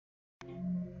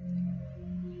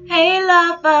Hey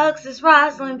love folks, it's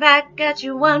Roslynn back at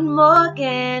you one more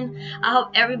again. I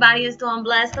hope everybody is doing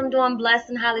blessed. I'm doing blessed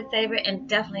and highly favored, and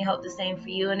definitely hope the same for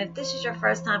you. And if this is your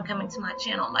first time coming to my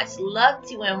channel, much love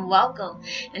to you and welcome.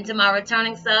 And to my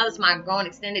returning subs, my growing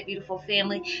extended beautiful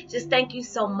family, just thank you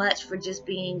so much for just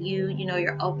being you. You know,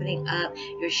 you're opening up,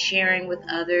 you're sharing with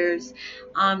others,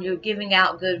 you're giving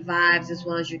out good vibes as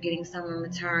well as you're getting some in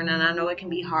return. And I know it can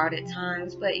be hard at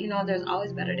times, but you know, there's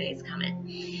always better days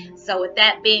coming. So with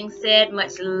that being said,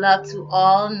 much love to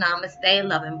all. Namaste,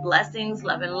 love and blessings,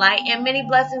 love and light, and many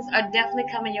blessings are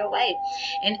definitely coming your way.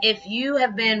 And if you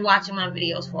have been watching my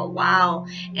videos for a while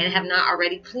and have not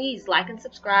already, please like and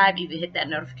subscribe. Even hit that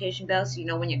notification bell so you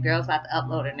know when your girl's about to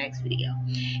upload her next video.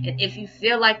 And if you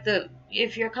feel like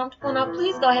if you're comfortable enough,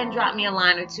 please go ahead and drop me a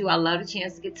line or two. I love the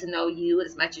chance to get to know you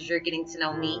as much as you're getting to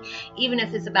know me, even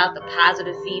if it's about the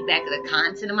positive feedback of the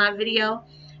content of my video,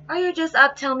 or you're just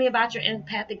up telling me about your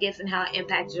empathic gifts and how it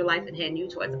impacted your life and heading you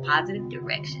towards a positive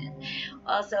direction.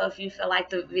 Also, if you feel like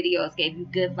the videos gave you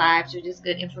good vibes or just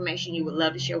good information you would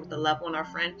love to share with a loved one or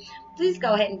friend, please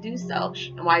go ahead and do so.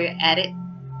 And while you're at it,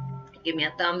 give me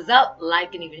a thumbs up,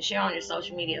 like, and even share on your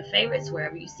social media favorites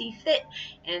wherever you see fit.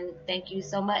 And thank you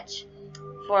so much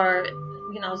for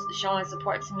showing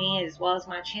support to me as well as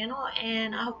my channel,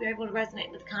 and I hope you're able to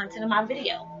resonate with the content of my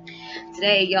video.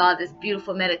 Today, y'all, this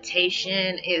beautiful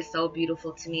meditation is so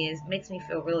beautiful to me. It makes me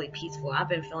feel really peaceful. I've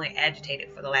been feeling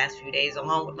agitated for the last few days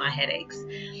along with my headaches.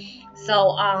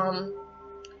 So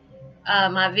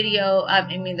my video,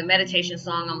 the meditation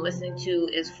song I'm listening to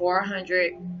is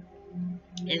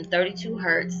 432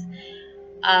 hertz.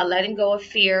 Letting go of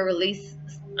fear, release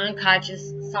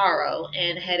unconscious sorrow,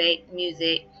 and headache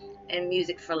music, and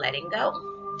music for letting go.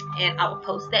 And I will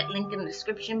post that link in the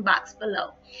description box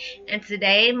below. And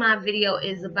today my video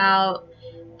is about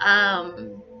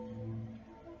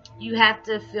you have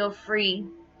to feel free.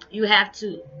 You have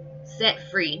to set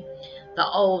free the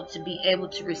old to be able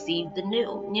to receive the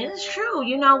new. Yeah, it's true.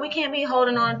 You know, we can't be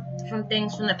holding on from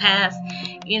things from the past.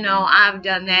 You know, I've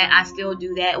done that. I still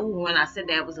do that. Ooh, when I said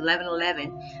that, it was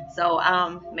 11/11. So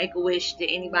make a wish to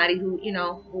anybody who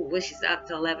wishes up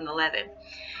to 11/11.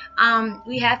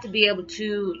 We have to be able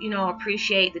to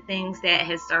appreciate the things that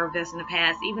has served us in the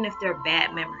past, even if they're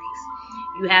bad memories.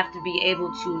 You have to be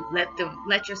able to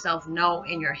let yourself know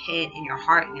in your head, in your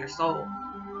heart, in your soul,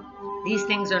 these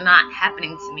things are not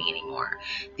happening to me anymore.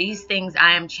 These things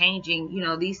I am changing.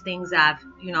 These things has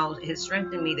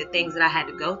strengthened me, the things that I had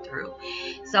to go through.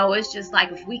 So it's just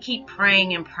like, if we keep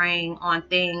praying and praying on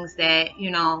things that,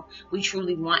 we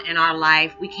truly want in our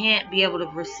life, we can't be able to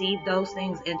receive those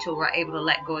things until we're able to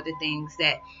let go of the things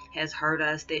that has hurt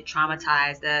us, that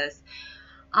traumatized us.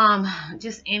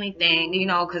 Just anything,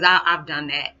 because I've done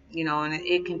that, and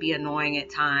it can be annoying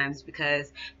at times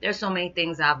because there's so many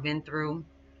things I've been through.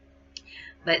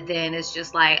 But then it's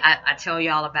just like, I tell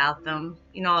y'all about them.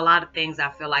 A lot of things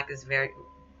I feel like is very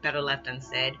better left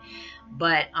unsaid.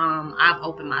 But I've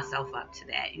opened myself up to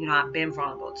that. I've been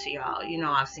vulnerable to y'all.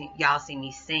 I've seen y'all see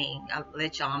me sing. I've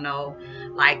let y'all know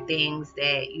like things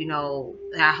that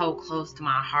that I hold close to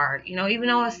my heart. Even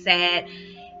though it's sad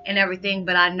and everything,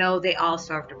 but I know they all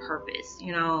served a purpose.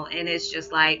 And it's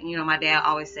just like, my dad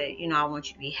always said, I want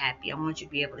you to be happy. I want you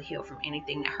to be able to heal from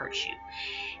anything that hurts you.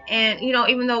 And,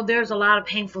 even though there's a lot of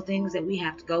painful things that we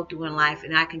have to go through in life,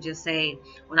 and I can just say,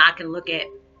 when I can look at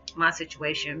my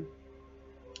situation,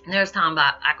 and there's times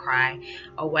I cry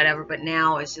or whatever, but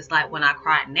now it's just like, when I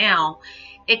cry now,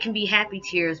 it can be happy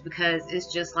tears, because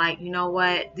it's just like, you know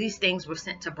what, these things were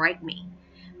sent to break me.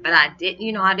 But I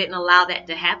didn't allow that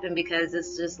to happen, because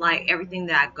it's just like everything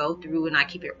that I go through, and I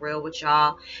keep it real with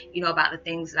y'all, about the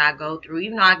things that I go through,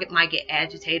 even though I might get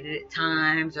agitated at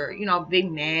times, or, be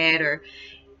mad, or,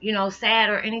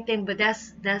 sad or anything, but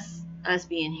that's us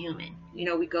being human.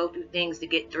 We go through things to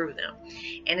get through them.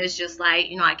 And it's just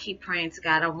like, I keep praying to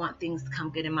God. I want things to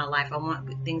come good in my life. I want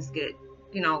good things to get,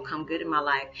 come good in my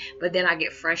life. But then I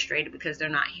get frustrated because they're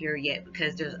not here yet,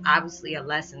 because there's obviously a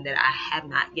lesson that I have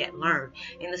not yet learned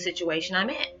in the situation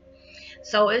I'm in.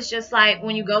 So it's just like,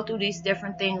 when you go through these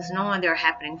different things, knowing they're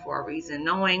happening for a reason,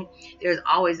 knowing there's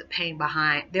always a pain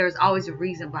behind, there's always a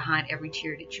reason behind every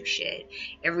tear that you shed,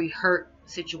 every hurt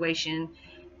situation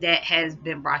that has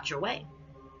been brought your way.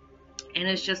 And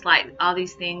it's just like, all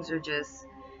these things are just,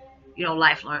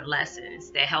 life learned lessons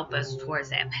that help us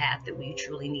towards that path that we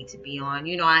truly need to be on.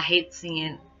 I hate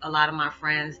seeing a lot of my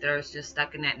friends that are just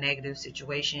stuck in that negative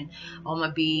situation. Oh, I'm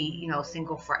gonna be, you know,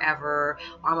 single forever,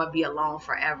 or I'm gonna be alone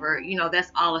forever. You know,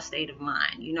 that's all a state of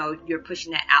mind. You know, you're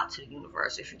pushing that out to the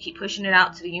universe. If you keep pushing it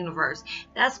out to the universe,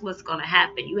 that's what's gonna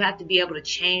happen. You have to be able to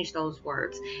change those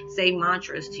words. Say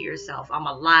mantras to yourself. I'm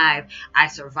alive. I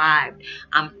survived.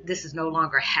 This is no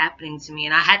longer happening to me.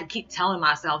 And I had to keep telling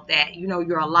myself that, you know,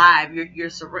 you're alive. You're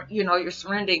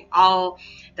surrendering all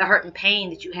the hurt and pain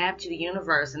that you have to the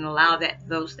universe, and allow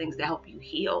those things to help you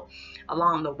heal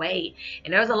along the way.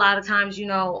 And there's a lot of times, you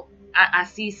know, I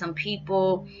see some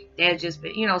people that just,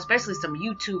 you know, especially some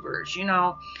YouTubers, you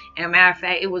know. And a matter of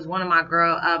fact, it was one of my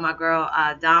girl,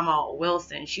 Dama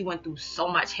Wilson. She went through so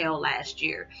much hell last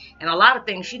year, and a lot of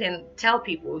things she didn't tell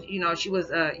people. You know, she's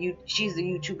a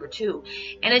YouTuber too,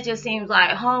 and it just seems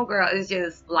like homegirl is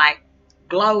just like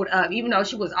glowed up, even though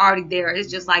she was already there.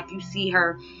 It's just like you see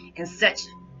her in such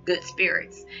good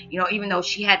spirits, you know, even though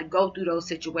she had to go through those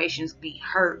situations, be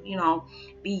hurt, you know,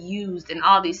 be used in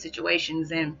all these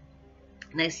situations. And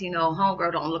next, you know,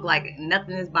 homegirl don't look like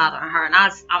nothing is bothering her, and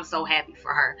I'm so happy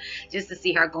for her, just to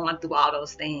see her going through all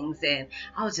those things. And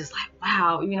I was just like,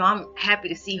 wow, you know, I'm happy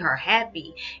to see her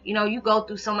happy. You know, you go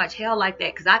through so much hell like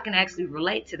that, because I can actually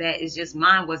relate to that. It's just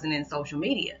mine wasn't in social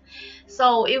media,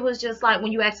 so it was just like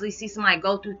when you actually see somebody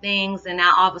go through things, and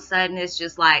now all of a sudden it's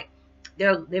just like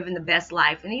they're living the best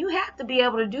life, and you have to be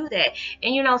able to do that.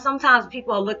 And you know, sometimes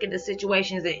people look at the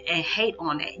situations and hate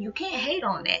on that. You can't hate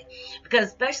on that, because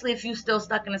especially if you're still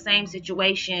stuck in the same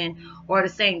situation or the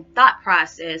same thought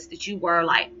process that you were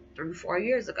like 3 or 4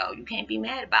 years ago, you can't be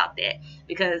mad about that,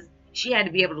 because she had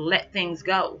to be able to let things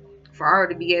go for her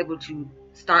to be able to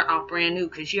start off brand new,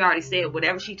 because she already said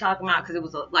whatever she talking about, because it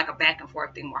was like a back and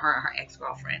forth thing with her and her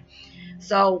ex-girlfriend.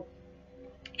 So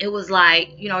it was like,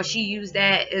 you know, she used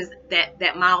that as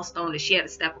that milestone that she had to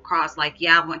step across. Like,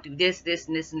 yeah, I went through this, this,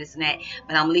 and this, and this, and that,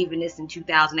 but I'm leaving this in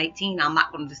 2018. I'm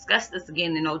not going to discuss this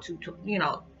again in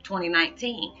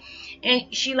 2019.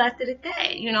 And she left it at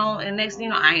that, you know. And next thing you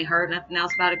know, I ain't heard nothing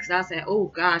else about it, because I said, oh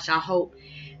gosh, I hope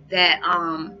that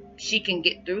she can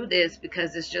get through this,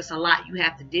 because it's just a lot you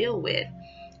have to deal with,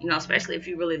 you know, especially if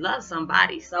you really love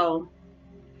somebody. So,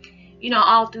 you know,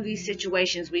 all through these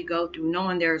situations we go through,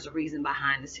 knowing there's a reason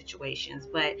behind the situations,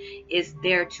 but it's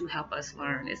there to help us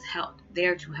learn. It's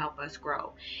there to help us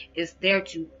grow. It's there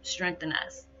to strengthen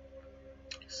us.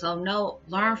 So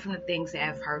learn from the things that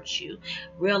have hurt you.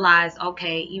 Realize,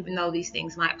 okay, even though these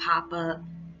things might pop up,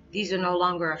 these are no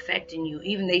longer affecting you.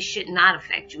 Even they should not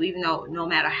affect you, even though no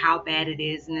matter how bad it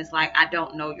is. And it's like, I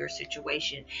don't know your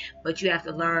situation, but you have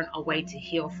to learn a way to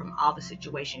heal from all the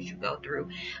situations you go through.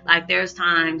 Like, there's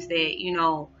times that, you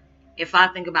know, if I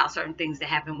think about certain things that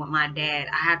happened with my dad,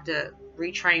 I have to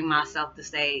retrain myself to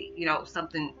say, you know,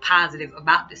 something positive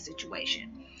about this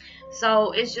situation.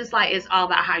 So it's just like, it's all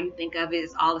about how you think of it.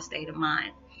 It's all a state of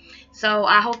mind. So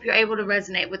I hope you're able to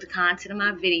resonate with the content of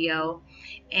my video,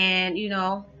 and, you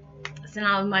know, send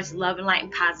out as much love and light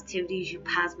and positivity as you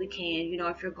possibly can. You know,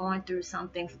 if you're going through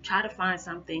something, try to find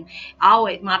something.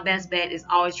 Always, my best bet is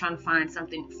always trying to find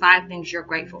something, 5 things you're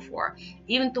grateful for.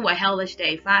 Even through a hellish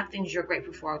day, 5 things you're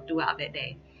grateful for throughout that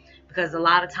day. Because a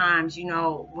lot of times, you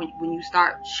know, when you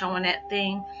start showing that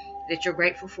thing that you're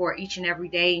grateful for each and every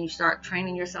day, and you start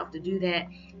training yourself to do that,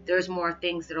 there's more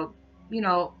things that'll, you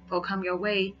know, will come your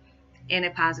way in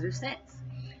a positive sense.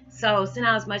 So send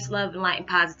out as much love and light and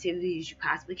positivity as you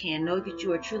possibly can. Know that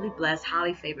you are truly blessed,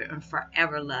 highly favored, and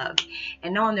forever loved.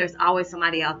 And knowing there's always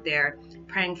somebody out there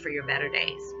praying for your better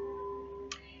days.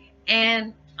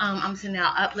 And I'm sending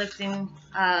out uplifting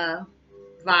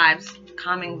vibes,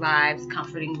 calming vibes,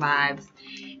 comforting vibes,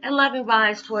 and loving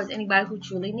vibes towards anybody who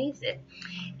truly needs it.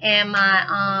 And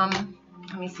my,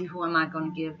 let me see, who am I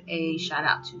going to give a shout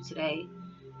out to today?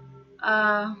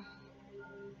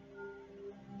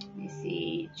 Let me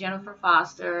see, Jennifer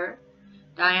Foster,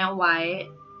 Diane Wyatt,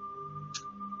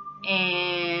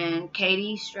 and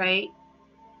Katie Strait.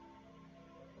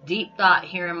 Deep thought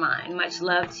here in mind. Much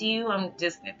love to you.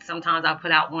 Sometimes I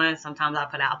put out 1, sometimes I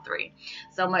put out 3.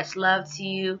 So much love to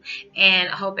you, and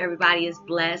I hope everybody is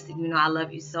blessed. And you know I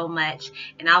love you so much,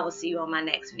 and I will see you on my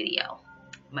next video.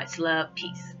 Much love,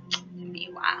 peace, and be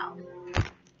wild.